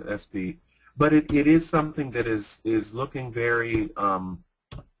an SB, but it is something that is looking very.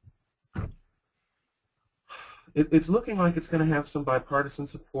 It's looking like it's going to have some bipartisan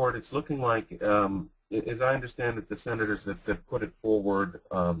support. It's looking like, as I understand it, the senators that put it forward,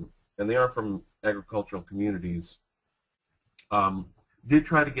 and they are from agricultural communities, did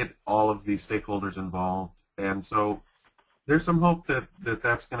try to get all of the stakeholders involved, and so there's some hope that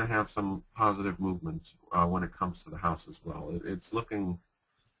that's going to have some positive movement when it comes to the House as well. It's looking,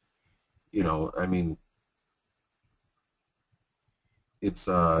 I mean, it's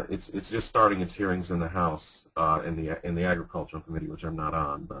just starting its hearings in the House in the Agricultural Committee, which I'm not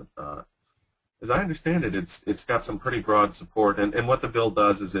on, but as I understand it, it's got some pretty broad support. And what the bill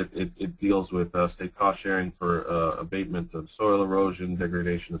does is it deals with state cost sharing for abatement of soil erosion,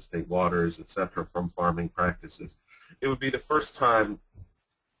 degradation of state waters, etc., from farming practices. It would be the first time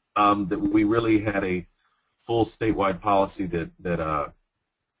that we really had a full statewide policy that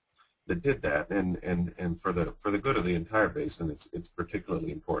did that, and for the good of the entire basin, it's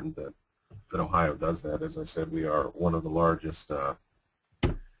particularly important that Ohio does that. As I said, we are one of the largest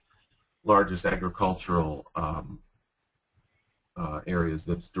agricultural areas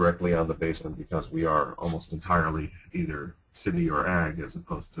that's directly on the basin, because we are almost entirely either city or ag, as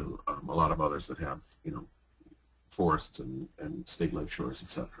opposed to a lot of others that have forests and state lake shores,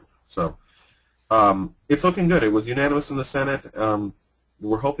 etc. So It's looking good. It was unanimous in the Senate.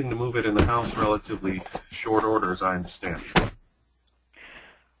 We're hoping to move it in the House relatively short order, as I understand.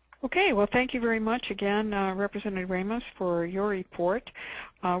 Okay, well, thank you very much again, Representative Ramos, for your report.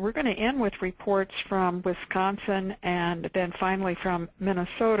 We're going to end with reports from Wisconsin and then finally from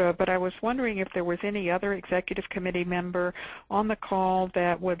Minnesota, but I was wondering if there was any other executive committee member on the call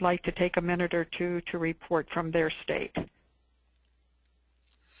that would like to take a minute or two to report from their state.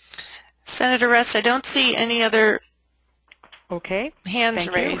 Senator Rest, I don't see any other Okay, hands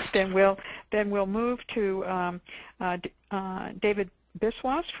thank raised. you. Then we'll move to David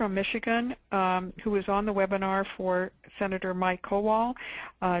Biswas from Michigan, who is on the webinar for Senator Mike Kowal.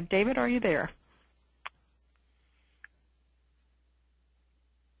 David, are you there?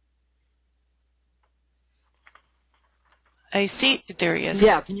 I see. There he is.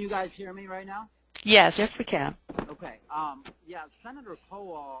 Yeah, can you guys hear me right now? Yes. Yes, we can. Okay. Yeah, Senator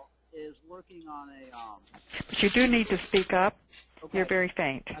Kowal is working on a... But you do need to speak up. Okay. You're very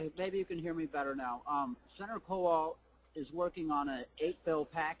faint. Maybe you can hear me better now. Senator Kowal is working on an 8-bill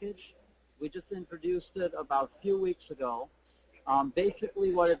package. We just introduced it about a few weeks ago.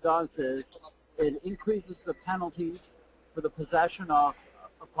 Basically what it does is it increases the penalties for the possession of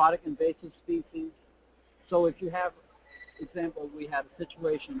aquatic invasive species. So if you have, for example, we had a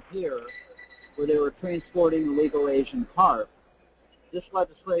situation here where they were transporting illegal Asian carp, this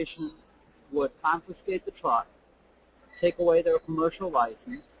legislation would confiscate the truck, take away their commercial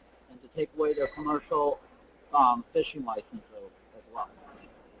license, and to take away their commercial fishing license as well.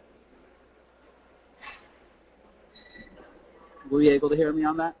 Were you able to hear me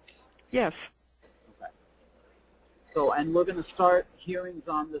on that? Yes. Okay. So, and we're going to start hearings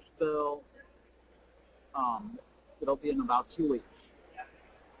on this bill. It'll be in about 2 weeks.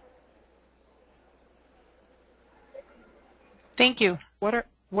 Thank you. What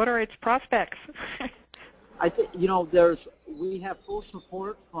are its prospects? I think we have full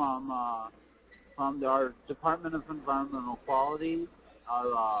support from our Department of Environmental Quality,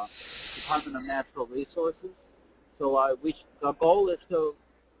 our Department of Natural Resources. So the goal is to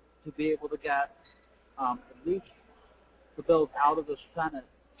be able to get at least the bills out of the Senate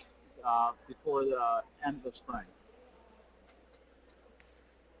before the end of the spring.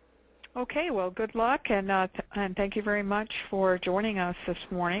 Okay, well, good luck, and thank you very much for joining us this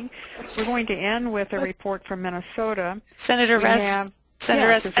morning. We're going to end with a report from Minnesota. Senator Rest. Senator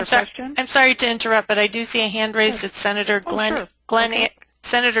Rest, I'm sorry to interrupt, but I do see a hand raised. It's Senator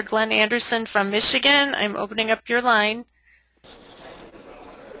Senator Glenn Anderson from Michigan. I'm opening up your line.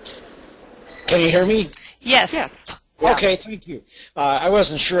 Can you hear me? Yes. Yes. Okay, thank you. I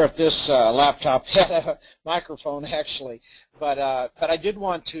wasn't sure if this laptop had a microphone actually, but I did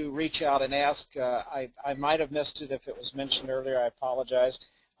want to reach out and ask. I might have missed it if it was mentioned earlier. I apologize.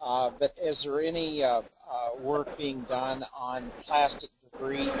 But is there any work being done on plastic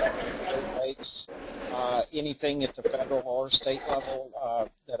debris at the Great Lakes? Anything at the federal or state level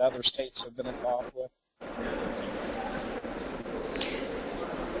that other states have been involved with?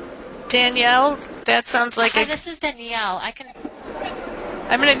 Danielle, that sounds like Hi, this is Danielle. I'm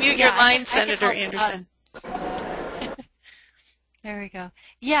going to mute your line, Senator Anderson. There we go.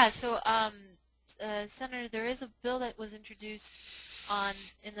 Yeah, so Senator, there is a bill that was introduced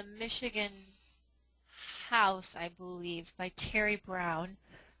in the Michigan House, I believe, by Terry Brown.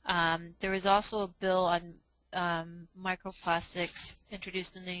 There was also a bill on microplastics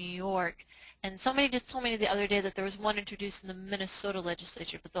introduced in New York, and somebody just told me the other day that there was one introduced in the Minnesota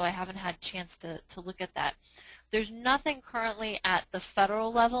legislature, but though I haven't had a chance to look at that. There's nothing currently at the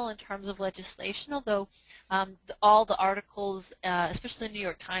federal level in terms of legislation, although all the articles, especially the New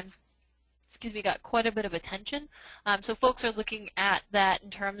York Times, got quite a bit of attention. So folks are looking at that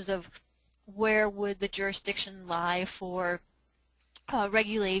in terms of where would the jurisdiction lie for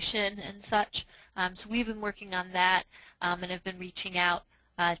regulation and such. So we've been working on that and have been reaching out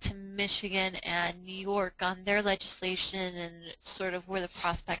to Michigan and New York on their legislation and sort of where the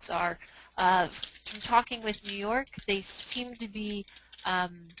prospects are. From talking with New York, they seem to be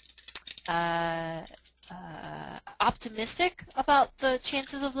optimistic about the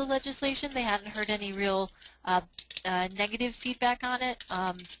chances of the legislation. They hadn't heard any real negative feedback on it.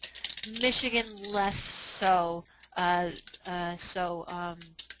 Michigan less so.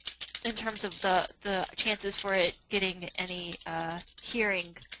 In terms of the chances for it getting any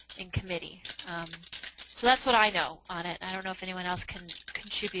hearing in committee. So that's what I know on it. I don't know if anyone else can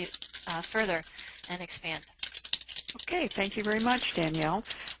contribute further and expand. Okay, thank you very much, Danielle.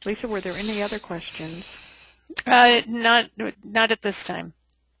 Lisa, were there any other questions? Not at this time.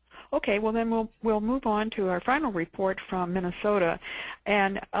 Okay, well then we'll move on to our final report from Minnesota,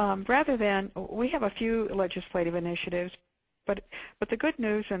 and rather than we have a few legislative initiatives, but the good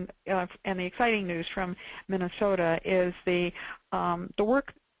news and the exciting news from Minnesota is the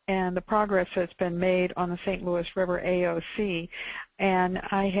work and the progress that's been made on the St. Louis River AOC. And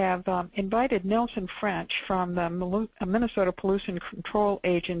I have invited Nelson French from the Minnesota Pollution Control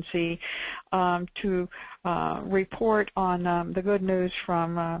Agency to report on the good news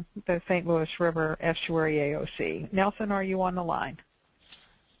from the St. Louis River Estuary AOC. Nelson, are you on the line?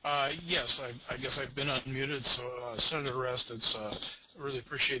 Yes, I guess I've been unmuted, so Senator Rest, I really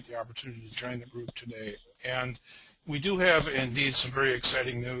appreciate the opportunity to join the group today. And we do have, indeed, some very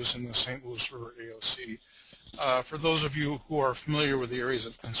exciting news in the St. Louis River AOC. For those of you who are familiar with the areas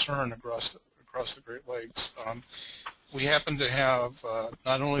of concern across the Great Lakes, we happen to have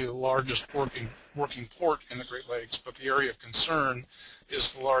not only the largest working port in the Great Lakes, but the area of concern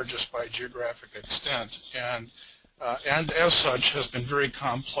is the largest by geographic extent, and as such has been very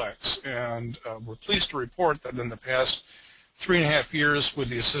complex. And we're pleased to report that in the past 3.5 years, with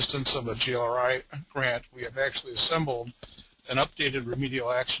the assistance of a GLRI grant, we have actually assembled an updated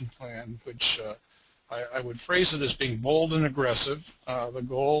remedial action plan, which I would phrase it as being bold and aggressive. The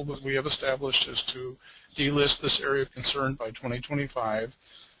goal that we have established is to delist this area of concern by 2025.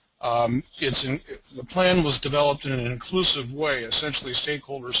 The plan was developed in an inclusive way. Essentially,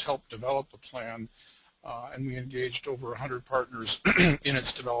 stakeholders helped develop the plan, and we engaged over 100 partners in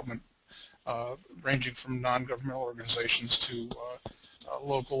its development, ranging from non-governmental organizations to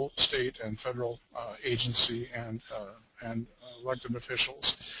local, state, and federal agency and elected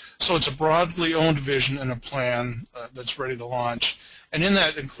officials. So it's a broadly owned vision and a plan that's ready to launch. And in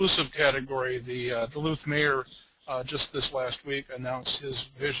that inclusive category, the Duluth mayor just this last week announced his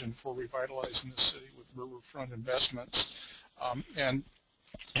vision for revitalizing the city with riverfront investments. And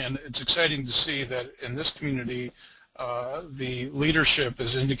it's exciting to see that in this community, the leadership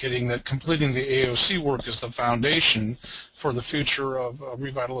is indicating that completing the AOC work is the foundation for the future of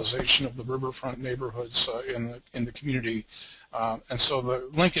revitalization of the riverfront neighborhoods in the community. And so the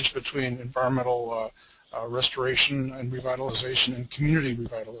linkage between environmental restoration and revitalization and community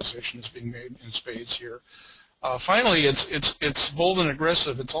revitalization is being made in spades here. Finally, it's bold and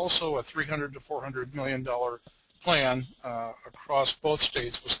aggressive. It's also a $300 to $400 million plan across both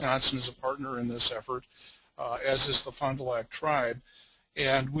states. Wisconsin is a partner in this effort, as is the Fond du Lac tribe,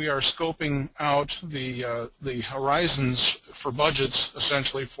 and we are scoping out the horizons for budgets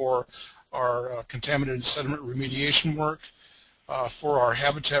essentially for our contaminated sediment remediation work, for our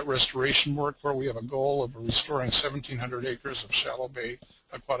habitat restoration work, where we have a goal of restoring 1,700 acres of shallow bay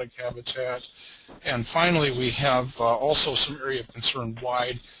aquatic habitat, and finally we have also some area of concern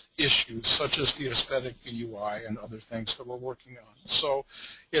wide issues such as the aesthetic BUI and other things that we're working on. So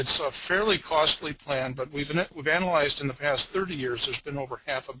it's a fairly costly plan, but we've analyzed in the past 30 years there's been over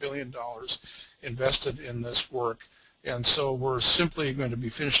 $500 million invested in this work, and so we're simply going to be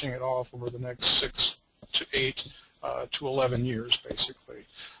finishing it off over the next 6 to 8 to 11 years basically.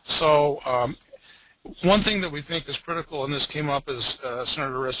 So one thing that we think is critical, and this came up as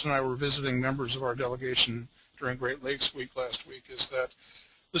Senator Rest and I were visiting members of our delegation during Great Lakes Week last week, is that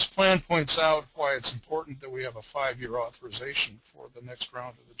this plan points out why it's important that we have a 5-year authorization for the next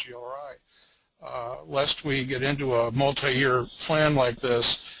round of the GLRI. Lest we get into a multi-year plan like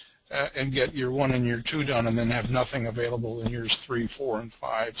this and get year 1 and year 2 done and then have nothing available in years 3, 4, and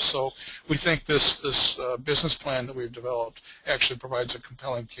 5. So we think this business plan that we've developed actually provides a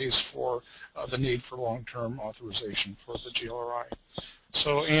compelling case for the need for long-term authorization for the GLRI.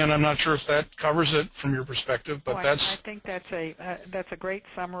 So, Ann, I'm not sure if that covers it from your perspective, but I think that's a great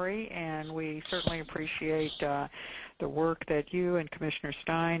summary, and we certainly appreciate the work that you and Commissioner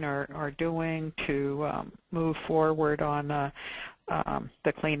Stein are doing to move forward on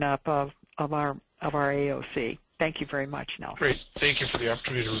the cleanup of our AOC. Thank you very much, Nelson. Great. Thank you for the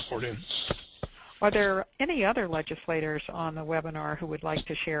opportunity to report in. Are there any other legislators on the webinar who would like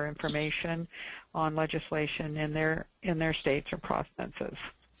to share information on legislation in their states or provinces?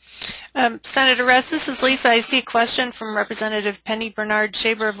 Senator Rest, this is Lisa. I see a question from Representative Penny Bernard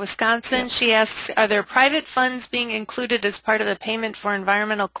Shaber of Wisconsin. She asks, are there private funds being included as part of the payment for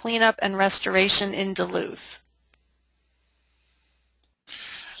environmental cleanup and restoration in Duluth?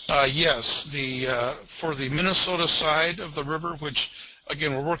 Yes. For the Minnesota side of the river, which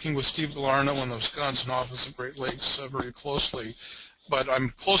again, we're working with Steve Galarno in the Wisconsin office of Great Lakes very closely, but I'm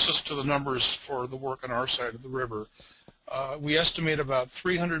closest to the numbers for the work on our side of the river. We estimate about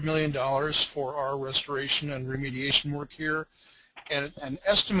 $300 million for our restoration and remediation work here, and an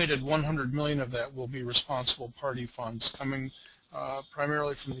estimated $100 million of that will be responsible party funds coming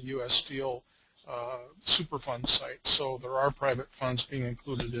primarily from the U.S. Steel Superfund site. So there are private funds being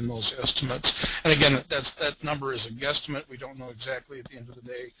included in those estimates. And again, that number is a guesstimate. We don't know exactly at the end of the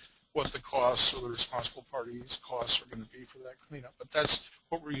day what the costs or the responsible parties' costs are going to be for that cleanup. But that's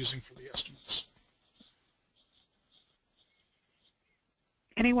what we're using for the estimates.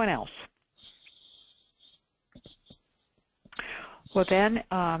 Anyone else? Well then,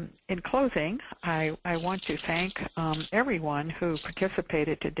 in closing, I want to thank everyone who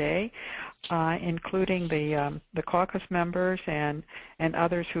participated today, including the caucus members and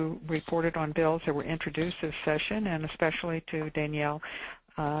others who reported on bills that were introduced this session, and especially to Danielle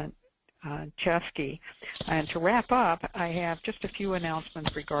Chesky. And to wrap up, I have just a few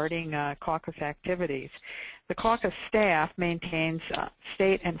announcements regarding caucus activities. The caucus staff maintains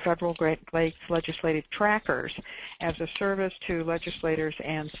state and federal Great Lakes legislative trackers as a service to legislators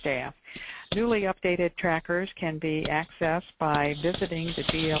and staff. Newly updated trackers can be accessed by visiting the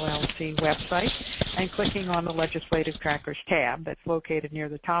GLLC website and clicking on the Legislative Trackers tab that's located near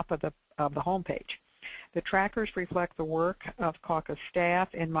the top of the homepage. The trackers reflect the work of caucus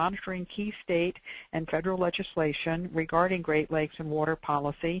staff in monitoring key state and federal legislation regarding Great Lakes and water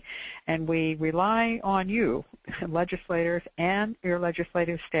policy, and we rely on you, legislators, and your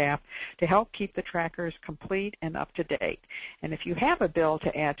legislative staff to help keep the trackers complete and up to date. And if you have a bill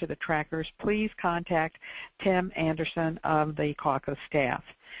to add to the trackers, please contact Tim Anderson of the caucus staff.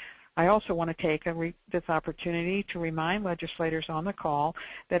 I also want to take this opportunity to remind legislators on the call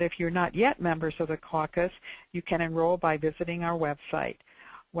that if you're not yet members of the caucus, you can enroll by visiting our website.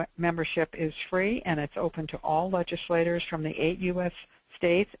 Membership is free, and it's open to all legislators from the 8 U.S.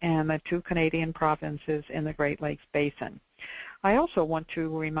 states and the 2 Canadian provinces in the Great Lakes Basin. I also want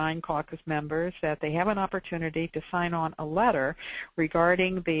to remind caucus members that they have an opportunity to sign on a letter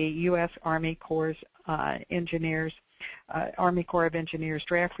regarding the U.S. Army Corps Army Corps of Engineers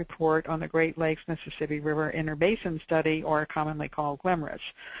draft report on the Great Lakes Mississippi River Interbasin Study, or commonly called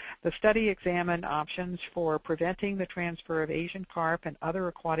GLMRIS. The study examined options for preventing the transfer of Asian carp and other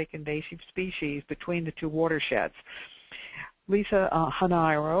aquatic invasive species between the 2 watersheds. Lisa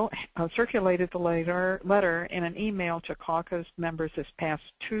Hanairo circulated the letter in an email to caucus members this past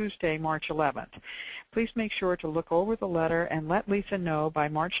Tuesday, March 11th. Please make sure to look over the letter and let Lisa know by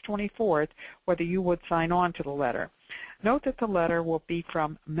March 24th whether you would sign on to the letter. Note that the letter will be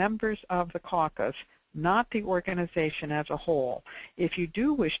from members of the caucus, not the organization as a whole. If you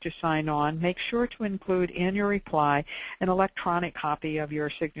do wish to sign on, make sure to include in your reply an electronic copy of your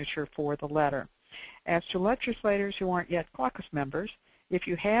signature for the letter. As to legislators who aren't yet caucus members, if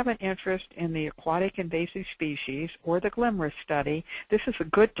you have an interest in the aquatic invasive species or the GLMRIS study, this is a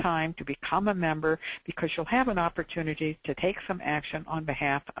good time to become a member because you'll have an opportunity to take some action on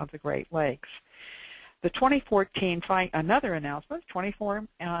behalf of the Great Lakes. The 2014, another announcement,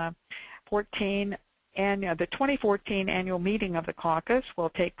 2014 annual meeting of the caucus will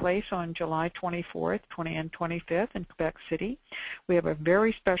take place on July 24th, 20th, and 25th in Quebec City. We have a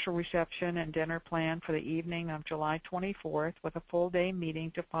very special reception and dinner planned for the evening of July 24th with a full-day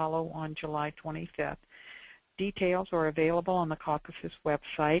meeting to follow on July 25th. Details are available on the caucus's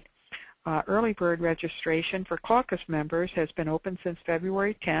website. Early bird registration for caucus members has been open since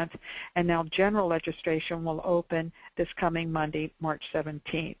February 10th, and now general registration will open this coming Monday, March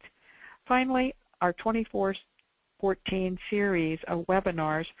 17th. Finally, our 2014 series of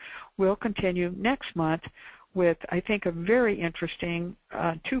webinars will continue next month with, I think, a very interesting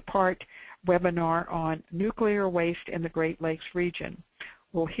 2-part webinar on nuclear waste in the Great Lakes region.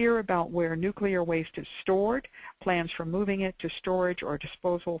 We'll hear about where nuclear waste is stored, plans for moving it to storage or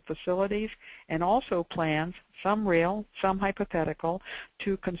disposal facilities, and also plans, some real, some hypothetical,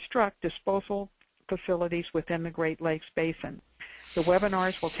 to construct disposal facilities within the Great Lakes Basin. The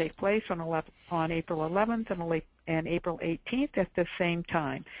webinars will take place on April 11th and April 18th at the same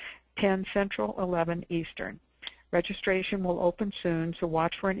time, 10 Central, 11 Eastern. Registration will open soon, so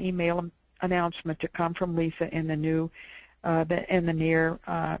watch for an email announcement to come from Lisa in the near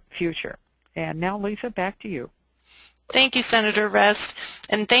future. And now, Lisa, back to you. Thank you, Senator Rest,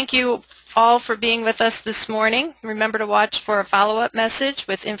 and thank you all for being with us this morning. Remember to watch for a follow-up message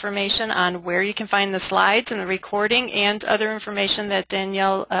with information on where you can find the slides and the recording and other information that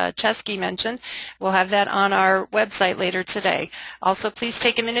Danielle Chesky mentioned. We'll have that on our website later today. Also, please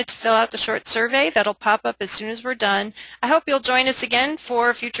take a minute to fill out the short survey. That'll pop up as soon as we're done. I hope you'll join us again for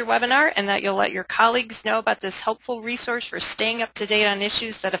a future webinar and that you'll let your colleagues know about this helpful resource for staying up to date on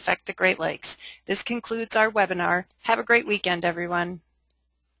issues that affect the Great Lakes. This concludes our webinar. Have a great weekend, everyone.